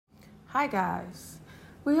Hi guys.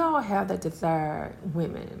 We all have that desire,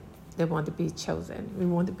 women, that want to be chosen. We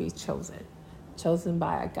want to be chosen. Chosen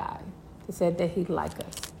by a guy. That said that he like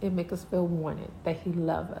us. It make us feel wanted. That he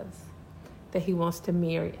love us. That he wants to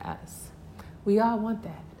marry us. We all want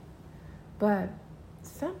that. But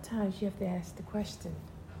sometimes you have to ask the question,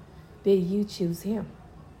 did you choose him?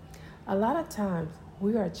 A lot of times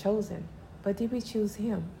we are chosen, but did we choose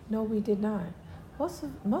him? No, we did not.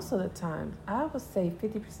 Most of the time, I would say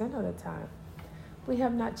 50% of the time, we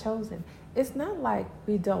have not chosen. It's not like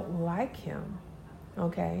we don't like him,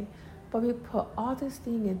 okay? But we put all this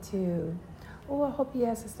thing into, oh, I hope he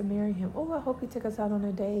asks us to marry him. Oh, I hope he took us out on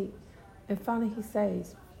a date. And finally he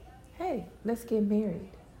says, hey, let's get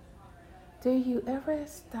married. Do you ever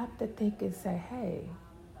stop to think and say, hey,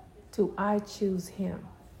 do I choose him?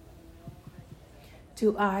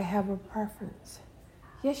 Do I have a preference?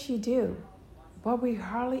 Yes, you do, but we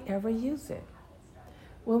hardly ever use it.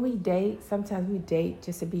 When we date, sometimes we date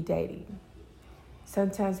just to be dating.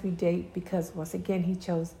 Sometimes we date because, once again, he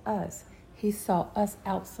chose us. He saw us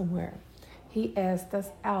out somewhere. He asked us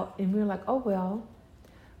out, and we're like, oh, well.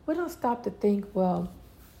 We don't stop to think, well,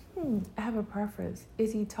 I have a preference.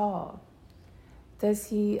 Is he tall? Does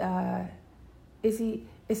he, is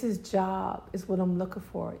his job is what I'm looking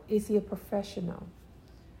for? Is he a professional?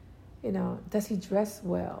 Does he dress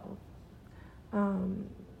well?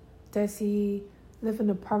 Does he live in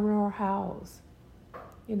a permanent house?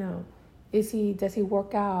 Does he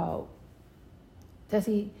work out? Does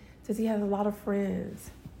he have a lot of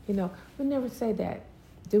friends? We never say that.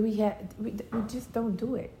 We just don't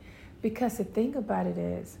do it. Because the thing about it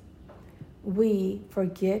is, we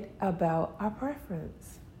forget about our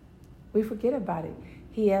preference. We forget about it.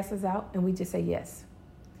 He asks us out and we just say yes.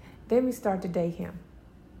 Then we start to date him.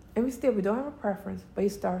 And we don't have a preference, but he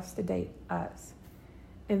starts to date us.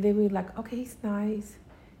 And then we're like, okay, he's nice.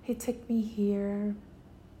 He took me here.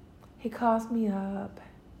 He calls me up.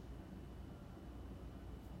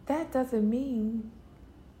 That doesn't mean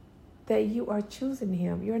that you are choosing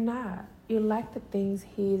him. You're not. You like the things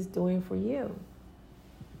he is doing for you.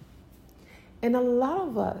 And a lot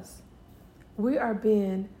of us, we are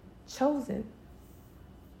being chosen,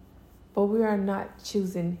 but we are not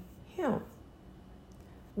choosing him.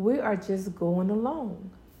 We are just going along.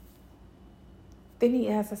 Then he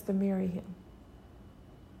asks us to marry him.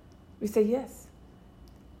 We say yes.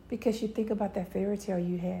 Because you think about that fairy tale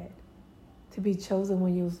you had. To be chosen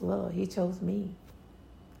when you was little. He chose me.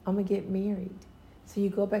 I'm going to get married. So you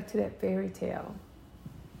go back to that fairy tale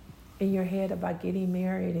in your head about getting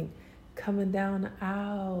married and coming down the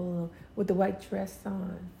aisle with the white dress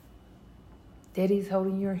on. Daddy's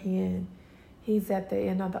holding your hand. He's at the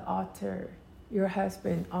end of the altar. Your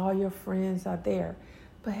husband, all your friends are there.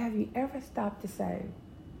 But have you ever stopped to say,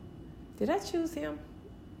 did I choose him?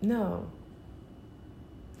 No.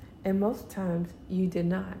 And most times you did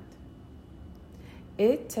not.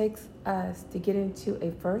 It takes us to get into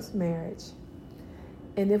a first marriage.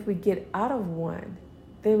 And if we get out of one,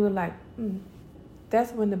 then we're like,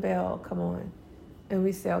 that's when the bell come on. And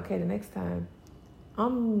we say, okay, the next time,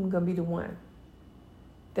 I'm going to be the one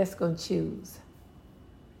that's going to choose.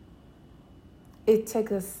 It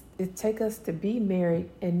take us to be married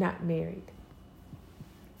and not married.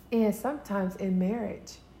 And sometimes in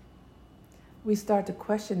marriage, we start to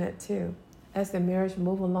question that too. As the marriage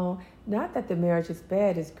move along, not that the marriage is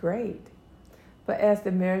bad, it's great. But as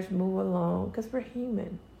the marriage move along, because we're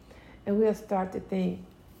human, and we'll start to think,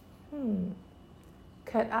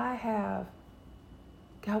 could I have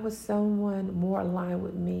got with someone more aligned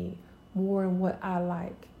with me, more in what I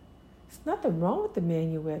like? There's nothing wrong with the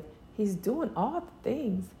man you're with. He's doing all the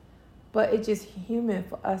things. But it's just human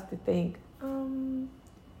for us to think,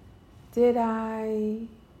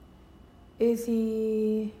 is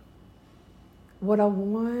he what I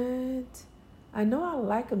want? I know I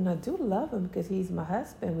like him. I do love him because he's my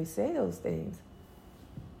husband. We say those things.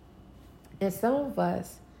 And some of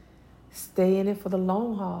us stay in it for the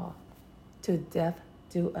long haul. To death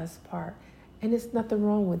do us part. And there's nothing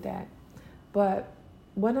wrong with that. But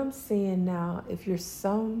what I'm saying now, if you're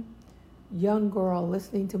some young girl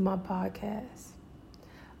listening to my podcast,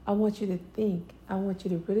 I want you to think. I want you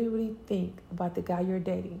to really, really think about the guy you're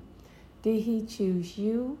dating. Did he choose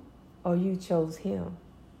you or you chose him?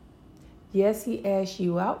 Yes, he asked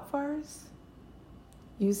you out first.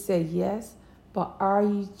 You said yes, but are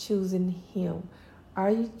you choosing him?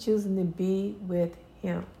 Are you choosing to be with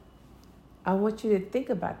him? I want you to think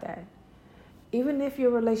about that. Even if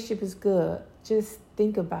your relationship is good, just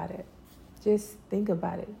think about it. Just think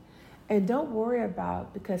about it. And don't worry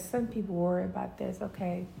about, because some people worry about this,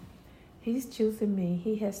 okay, he's choosing me.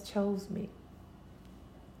 He has chose me.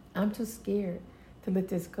 I'm too scared to let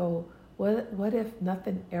this go. What if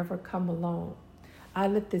nothing ever come along? I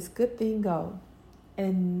let this good thing go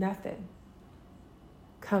and nothing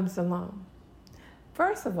comes along.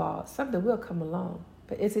 First of all, something will come along.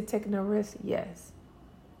 But is it taking a risk? Yes.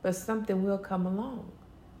 But something will come along.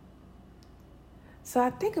 So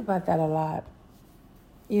I think about that a lot,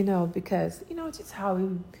 because, just how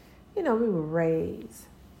we were raised,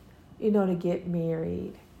 to get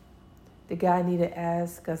married. The guy needed to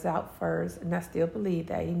ask us out first, and I still believe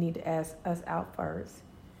that he needed to ask us out first.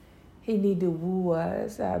 He needed to woo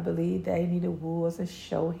us. I believe that he needed to woo us and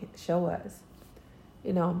show us,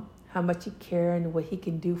 how much he cares and what he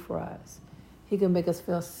can do for us. He can make us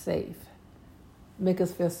feel safe, make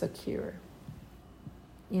us feel secure,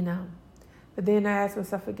 But then I ask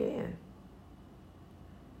myself again,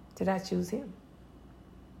 did I choose him?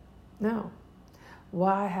 No.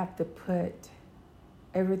 Why have to put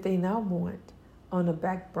everything I want on the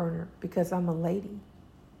back burner because I'm a lady?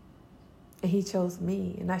 And he chose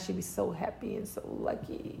me, and I should be so happy and so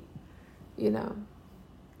lucky.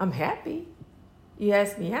 I'm happy. You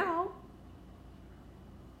ask me how.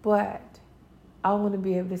 But I want to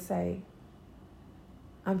be able to say,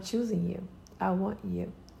 I'm choosing you. I want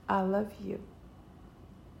you. I love you.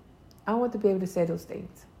 I want to be able to say those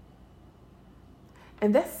things.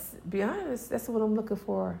 And be honest, that's what I'm looking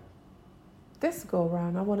for this go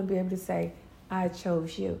around. I want to be able to say, I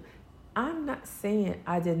chose you. I'm not saying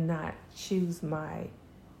I did not choose my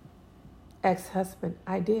ex-husband.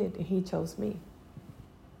 I did, and he chose me.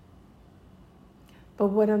 But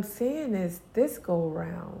what I'm saying is this go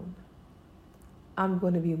around, I'm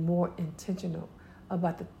going to be more intentional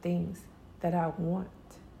about the things that I want.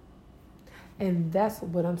 And that's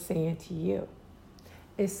what I'm saying to you,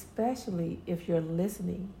 especially if you're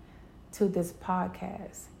listening to this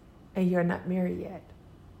podcast and you're not married yet.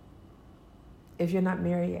 If you're not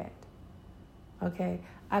married yet, okay?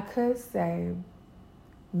 I could say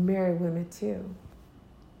married women too,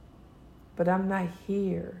 but I'm not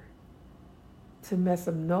here to mess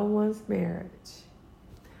up no one's marriage.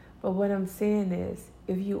 But what I'm saying is,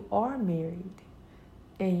 if you are married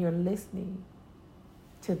and you're listening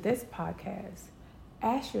to this podcast,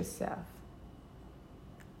 ask yourself,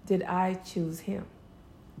 did I choose him?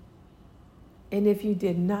 And if you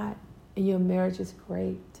did not, and your marriage is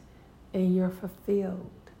great, and you're fulfilled,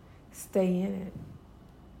 stay in it.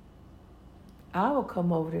 I will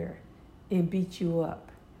come over there and beat you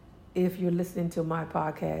up if you're listening to my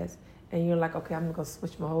podcast and you're like, okay, I'm going to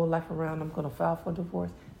switch my whole life around. I'm going to file for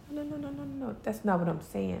divorce. No. That's not what I'm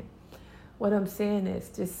saying. What I'm saying is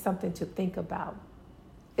just something to think about,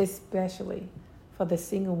 especially for the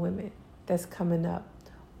single women that's coming up,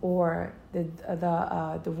 or the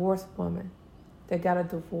divorced woman that got a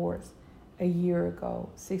divorce a year ago,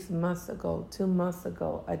 6 months ago, 2 months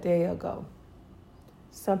ago, a day ago.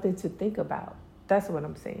 Something to think about. That's what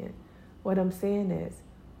I'm saying. What I'm saying is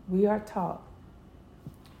we are taught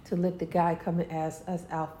to let the guy come and ask us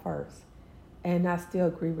out first. And I still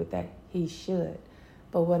agree with that. He should.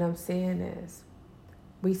 But what I'm saying is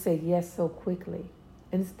we say yes so quickly.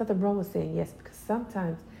 And there's nothing wrong with saying yes, because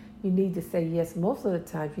sometimes you need to say yes. Most of the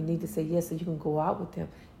time you need to say yes so you can go out with him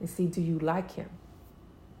and see, do you like him?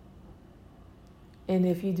 And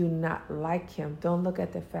if you do not like him, don't look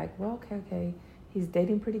at the fact, well, okay, he's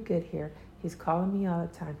dating pretty good here. He's calling me all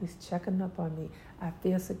the time. He's checking up on me. I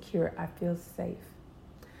feel secure. I feel safe.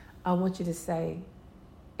 I want you to say,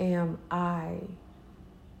 am I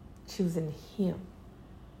choosing him?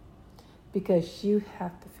 Because you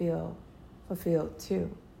have to feel fulfilled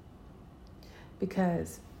too.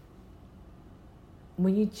 Because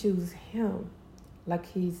when you choose him, like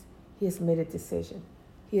he has made a decision.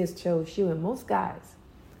 He has chose you. And most guys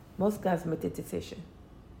make the decision.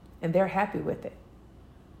 And they're happy with it.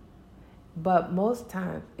 But most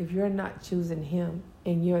times, if you're not choosing him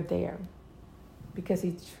and you're there because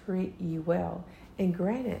he treat you well, and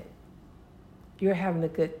granted, you're having a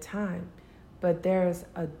good time, but there's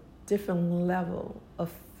a different level of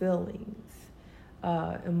feelings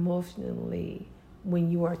emotionally when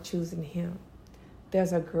you are choosing him.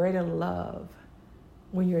 There's a greater love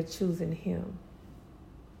when you're choosing him.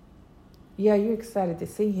 Yeah, you're excited to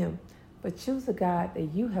see him, but choose a God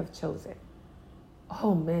that you have chosen.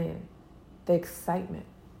 Oh man, the excitement.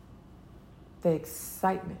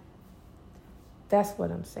 That's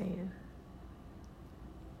what I'm saying.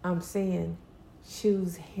 I'm saying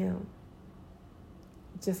choose him.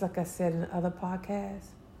 Just like I said in other podcasts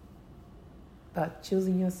about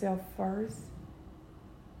choosing yourself first.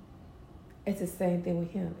 It's the same thing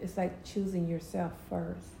with him. It's like choosing yourself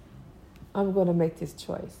first. I'm going to make this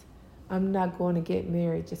choice. I'm not going to get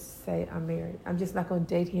married just to say I'm married. I'm just not going to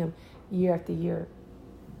date him year after year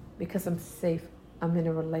because I'm safe. I'm in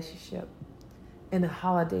a relationship. And the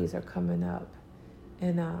holidays are coming up.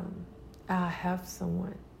 And I have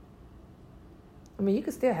someone. I mean, you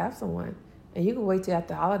can still have someone. And you can wait till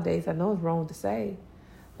after the holidays. I know it's wrong to say.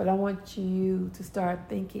 But I want you to start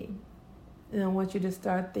thinking. And I want you to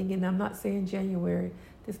start thinking, I'm not saying January.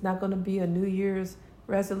 It's not going to be a New Year's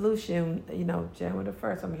resolution, January the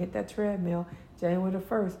 1st. I'm going to hit that treadmill, January the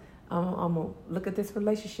 1st. I'm going to look at this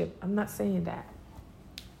relationship. I'm not saying that.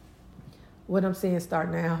 What I'm saying is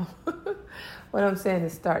start now. What I'm saying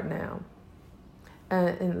is start now.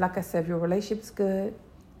 And like I said, if your relationship is good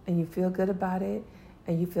and you feel good about it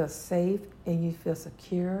and you feel safe and you feel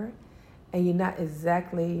secure and you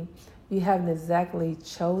haven't exactly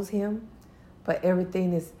chose him, but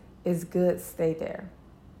everything is good, stay there.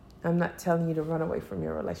 I'm not telling you to run away from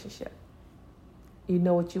your relationship. You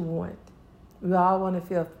know what you want. We all want to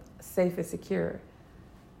feel safe and secure.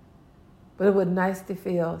 But it would be nice to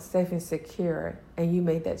feel safe and secure, and you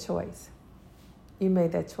made that choice. You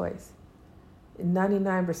made that choice.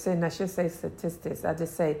 99%, I should say statistics, I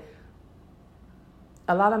just say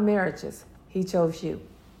a lot of marriages, he chose you.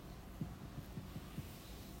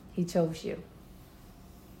 He chose you.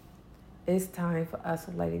 It's time for us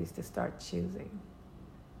ladies to start choosing.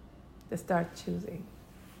 To start choosing.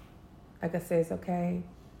 Like I said, it's okay.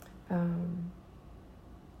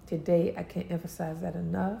 Today, I can't emphasize that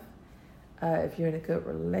enough. If you're in a good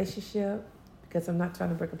relationship, because I'm not trying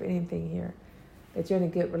to break up anything here, that you're in a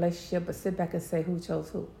good relationship, but sit back and say who chose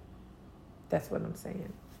who. That's what I'm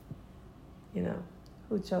saying.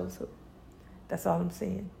 Who chose who. That's all I'm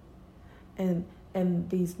saying. And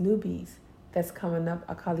these newbies that's coming up,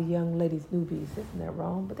 I call the young ladies newbies. Isn't that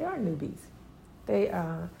wrong? But they are newbies.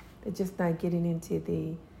 They're just not getting into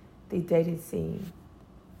the dating scene.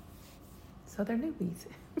 So they're newbies.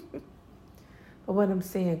 But what I'm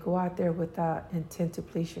saying, go out there without intent to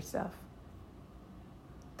please yourself.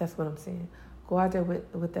 That's what I'm saying. Go out there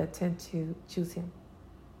with the intent to choose him.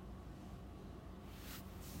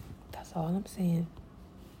 That's all I'm saying.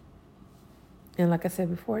 And like I said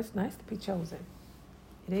before, it's nice to be chosen.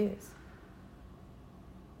 It is.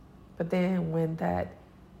 But then when that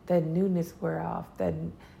newness wear off, that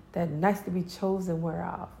nice to be chosen wear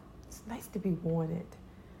off, it's nice to be wanted.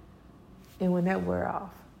 And when that wear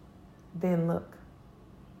off, then look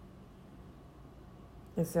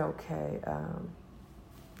and say, okay,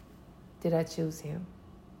 did I choose him?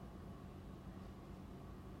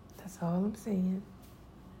 That's all I'm saying.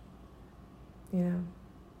 And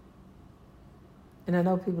I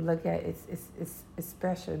know people look at it, it's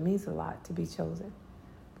special. It means a lot to be chosen.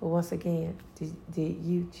 But once again, did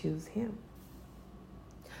you choose him?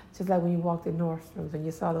 Just like when you walked in Nordstrom's and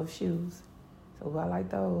you saw those shoes. So I like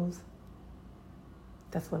those.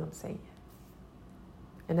 That's what I'm saying.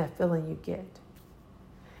 And that feeling you get.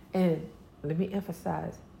 And let me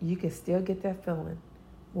emphasize, you can still get that feeling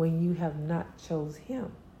when you have not chose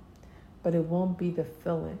him. But it won't be the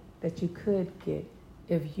feeling that you could get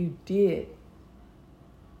if you did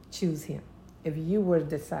choose him. If you were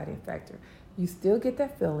the deciding factor. You still get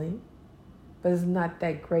that feeling, but it's not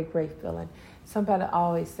that great feeling. Somebody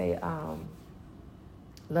always say,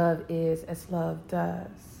 love is as love does.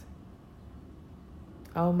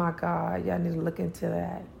 Oh my God, y'all need to look into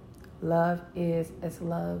that. Love is as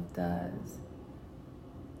love does.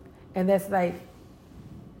 And that's like,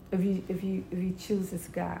 if you choose this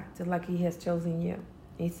guy, just like he has chosen you,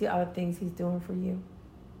 and you see all the things he's doing for you,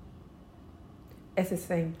 it's the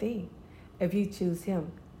same thing. If you choose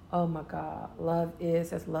him, oh my God, love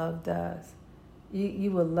is as love does.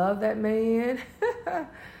 You would love that man.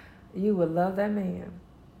 You would love that man.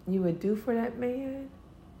 You would do for that man.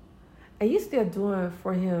 And you still doing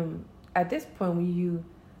for him at this point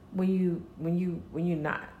when you're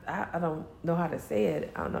not. I don't know how to say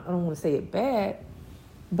it. I don't want to say it bad,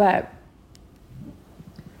 but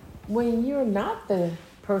when you're not the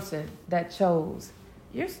person that chose,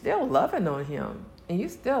 you're still loving on him. And you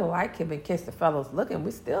still like him in case the fellow's looking.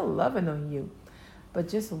 We're still loving on you. But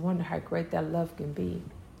just wonder how great that love can be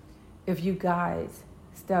if you guys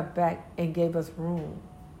stepped back and gave us room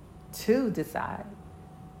to decide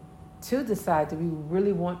do we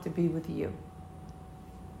really want to be with you?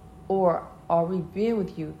 Or are we being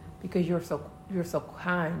with you because you're so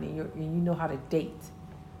kind and you know how to date.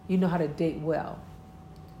 You know how to date well.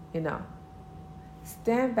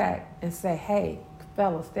 Stand back and say, hey,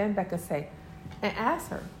 fellas, stand back and say, and ask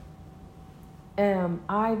her, am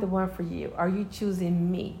I the one for you? Are you choosing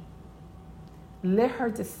me? Let her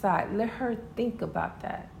decide. Let her think about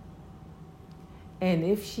that. And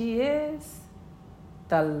if she is,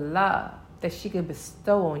 the love that she can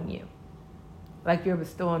bestow on you, like you're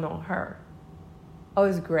bestowing on her. Oh,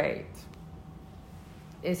 it's great.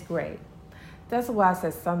 It's great. That's why I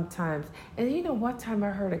said sometimes. And you know, one time I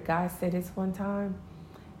heard a guy say this one time.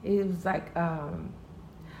 It was like, I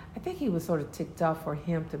think he was sort of ticked off for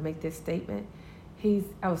him to make this statement.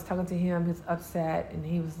 I was talking to him, he was upset, and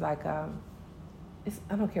he was like, I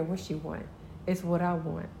don't care what she wants. It's what I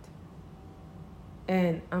want.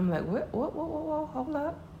 And I'm like, what, hold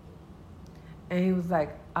up. And he was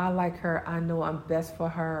like, I like her. I know I'm best for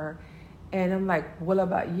her. And I'm like, what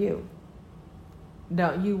about you?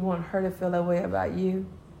 Don't you want her to feel that way about you?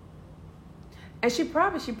 And she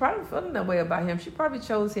probably feeling that way about him. She probably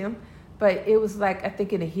chose him. But it was like, I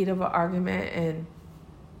think in the heat of an argument, and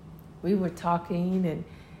we were talking,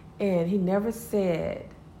 and he never said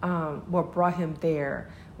what brought him there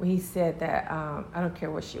when he said that, I don't care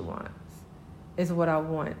what she wants. It's what I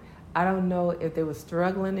want. I don't know if they were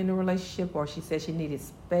struggling in a relationship or she said she needed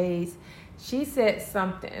space. She said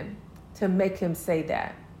something to make him say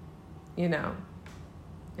that, you know.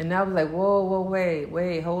 And I was like, whoa,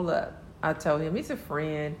 wait, hold up. I told him he's a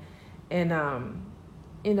friend. And,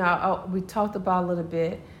 you know, we talked about a little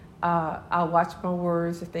bit. I watched my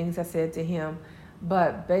words, the things I said to him.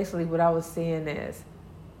 But basically what I was saying is,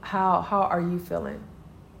 how are you feeling?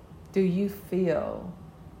 Do you feel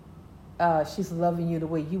she's loving you the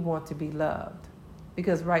way you want to be loved?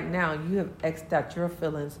 Because right now you have X'd out your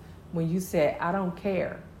feelings when you said, I don't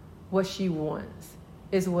care what she wants.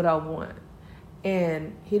 It's what I want.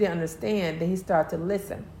 And he didn't understand. Then he started to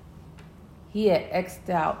listen. He had X'd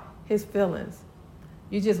out his feelings.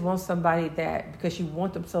 You just want somebody that, because you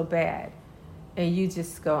want them so bad, and you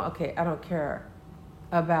just go, okay, I don't care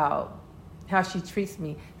about how she treats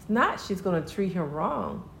me. It's not she's going to treat him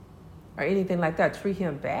wrong or anything like that, treat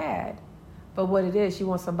him bad. But what it is, you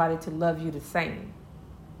want somebody to love you the same.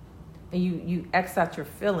 And you X out your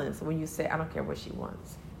feelings when you say, I don't care what she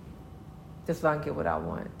wants. Just so I can get what I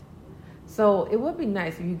want. So it would be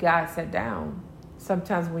nice if you guys sat down.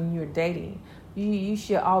 Sometimes when you're dating, you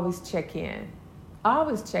should always check in.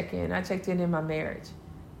 Always check in. I checked in my marriage.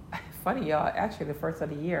 Funny, y'all. Actually, the first of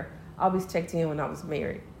the year, I always checked in when I was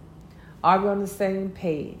married. Are we on the same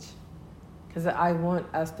page? Because I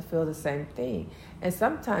want us to feel the same thing. And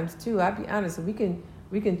sometimes, too, I'll be honest, we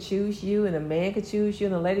can choose you, and a man could choose you,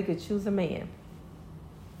 and a lady could choose a man.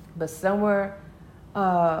 But somewhere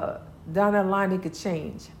down the line, it could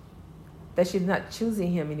change. That she's not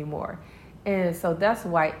choosing him anymore. And so that's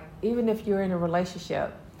why, even if you're in a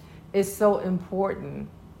relationship, it's so important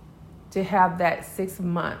to have that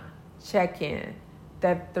 6-month check-in,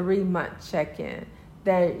 that 3-month check-in,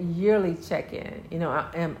 that yearly check-in. You know,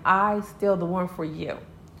 am I still the one for you?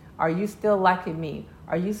 Are you still liking me?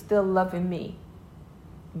 Are you still loving me?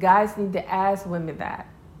 Guys need to ask women that.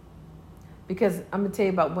 Because I'm going to tell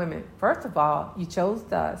you about women. First of all, you chose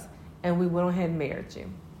us, and we went ahead and married you.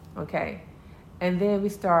 Okay? And then we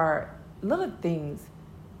start little things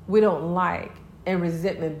we don't like, and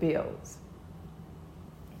resentment builds.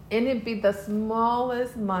 And it be the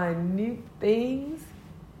smallest, minute things,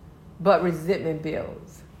 but resentment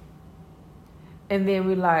builds. And then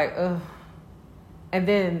we're like, ugh. And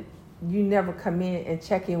then you never come in and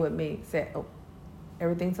check in with me, say, oh,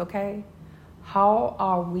 everything's okay? How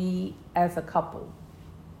are we as a couple?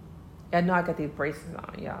 I know I got these braces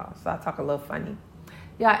on, y'all, so I talk a little funny.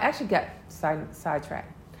 Yeah, I actually got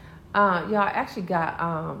sidetracked. Y'all, I actually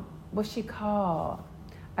got, what's she called?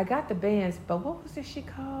 I got the bands, but what was it she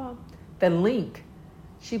called? The link.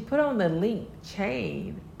 She put on the link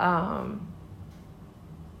chain. Was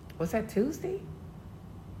that Tuesday?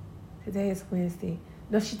 Today is Wednesday.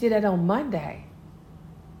 No, she did that on Monday.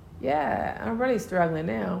 Yeah, I'm really struggling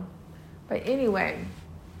now. But anyway,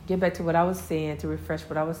 get back to what I was saying, to refresh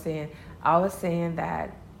what I was saying. I was saying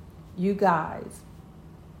that you guys,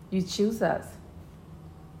 you choose us.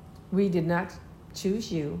 We did not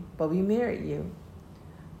choose you, but we married you.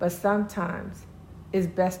 But sometimes it's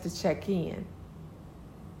best to check in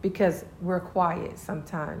because we're quiet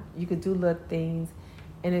sometimes. You could do little things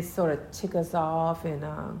and it sort of tick us off, and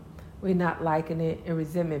we're not liking it, and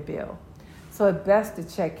resentment build. So it's best to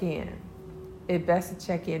check in. It's best to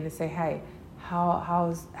check in and say, hey, how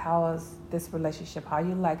is this relationship? How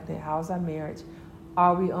you liking it? How's our marriage?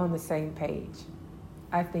 Are we on the same page?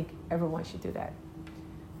 I think everyone should do that.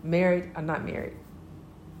 Married or not married.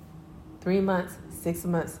 3 months, 6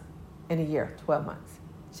 months, and a year, 12 months.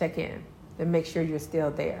 Check in and make sure you're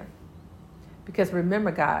still there. Because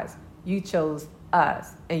remember, guys, you chose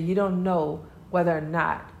us, and you don't know whether or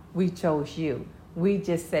not we chose you. We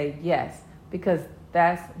just say yes because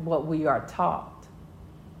that's what we are taught.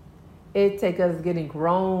 It takes us getting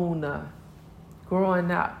growing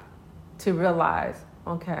up to realize,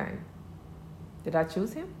 okay, did I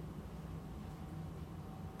choose him?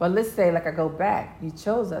 But let's say, like I go back, you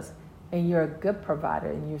chose us, and you're a good provider,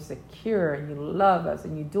 and you're secure, and you love us,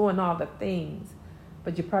 and you're doing all the things,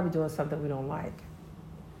 but you're probably doing something we don't like.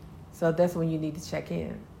 So that's when you need to check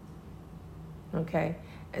in. Okay?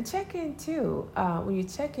 And check in too. When you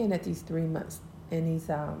check in at these 3 months and these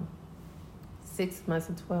 6 months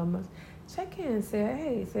and 12 months, check in and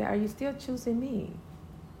say, hey, are you still choosing me?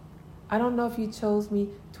 I don't know if you chose me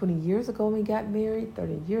 20 years ago when we got married,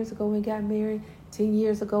 30 years ago when we got married, 10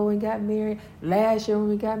 years ago when we got married, last year when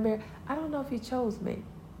we got married. I don't know if you chose me.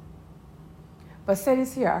 But say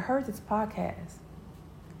this here, I heard this podcast,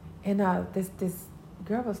 and this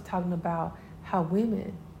girl was talking about how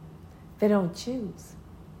women, they don't choose.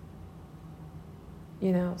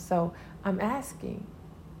 So I'm asking,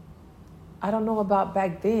 I don't know about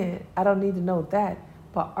back then, I don't need to know that,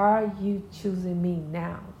 but are you choosing me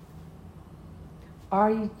now? Are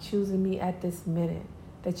you choosing me at this minute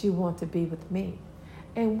that you want to be with me?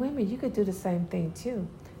 And women, you could do the same thing too.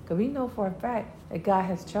 Because we know for a fact that God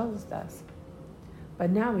has chosen us. But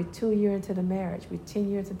now we're 2 years into the marriage. We're 10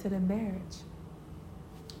 years into the marriage.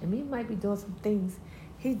 And we might be doing some things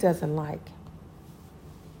he doesn't like.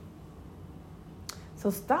 So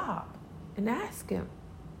stop and ask him.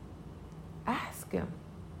 Ask him.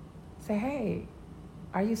 Say, hey,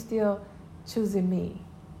 are you still choosing me?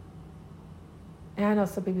 And I know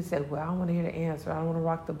some people said, well, I don't want to hear the answer. I don't want to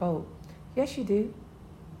rock the boat. Yes, you do.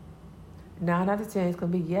 9 out of 10 is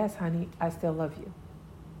going to be, yes, honey, I still love you.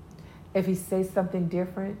 If he says something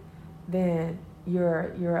different, then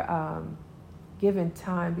you're given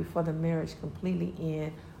time before the marriage completely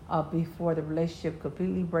end, before the relationship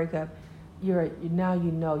completely break up. Now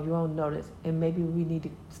you're on notice, and maybe we need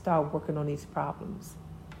to start working on these problems.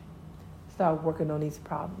 But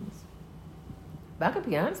I can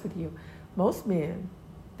be honest with you. Most men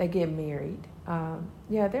that get married, there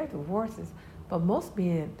are divorces, but most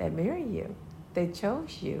men that marry you, they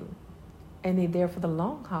chose you, and they're there for the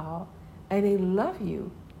long haul, and they love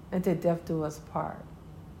you until death do us part.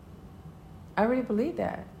 I really believe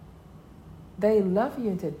that. They love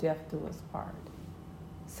you until death do us part.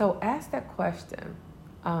 So ask that question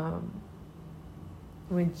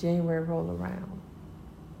when January roll around.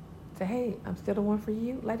 Say, hey, I'm still the one for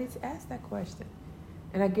you? Ladies, ask that question.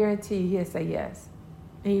 And I guarantee you he'll say yes.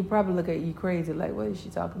 And he'll probably look at you crazy like, what is she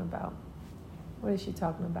talking about? What is she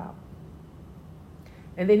talking about?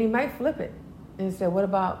 And then he might flip it and say, what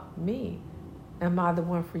about me? Am I the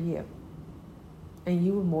one for you? And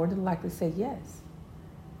you would more than likely say yes.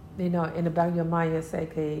 In the back of your mind, you'll say,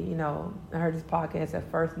 okay, I heard this podcast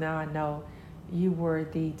at first. Now I know you were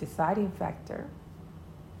the deciding factor.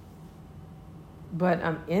 But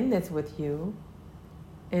I'm in this with you.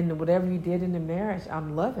 And whatever you did in the marriage,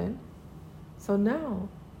 I'm loving. So now,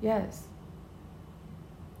 yes,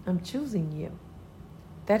 I'm choosing you.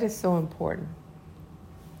 That is so important.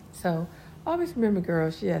 So always remember,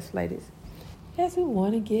 girls, yes, ladies, yes, we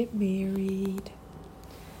want to get married.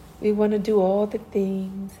 We want to do all the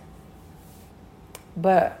things.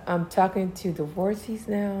 But I'm talking to divorcees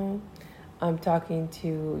now. I'm talking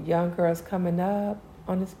to young girls coming up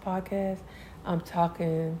on this podcast. I'm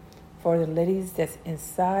talking for the ladies that's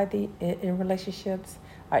inside in relationships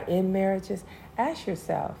or in marriages. Ask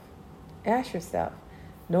yourself.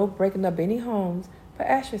 No breaking up any homes, but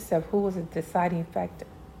ask yourself, who was a deciding factor?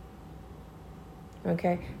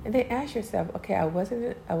 Okay? And then ask yourself, okay, I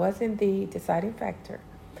wasn't the deciding factor,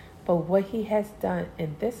 but what he has done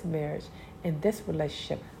in this marriage, in this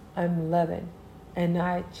relationship, I'm loving, and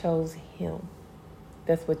I chose him.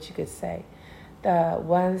 That's what you could say. The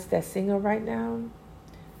ones that's single right now,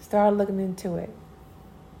 start looking into it.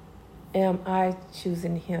 Am I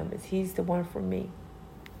choosing him? Is he the one for me?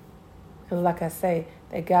 And like I say,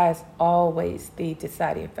 that guy is always the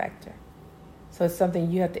deciding factor. So it's something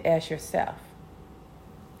you have to ask yourself.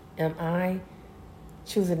 Am I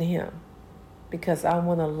choosing him? Because I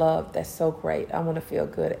want a love that's so great. I want to feel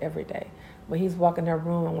good every day. When he's walking that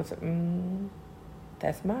room, I want to,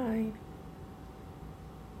 that's mine.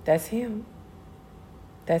 That's him.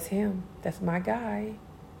 That's him. That's my guy.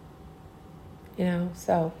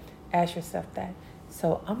 So ask yourself that.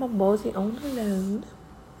 So I'm a mosey on alone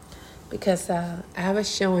because I have a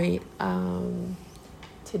showing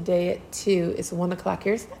today at 2. It's 1 o'clock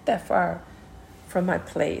here. It's not that far from my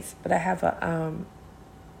place, but I have a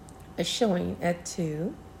showing at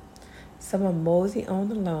 2. So I'm a mosey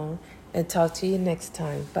on alone and talk to you next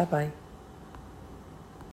time. Bye-bye.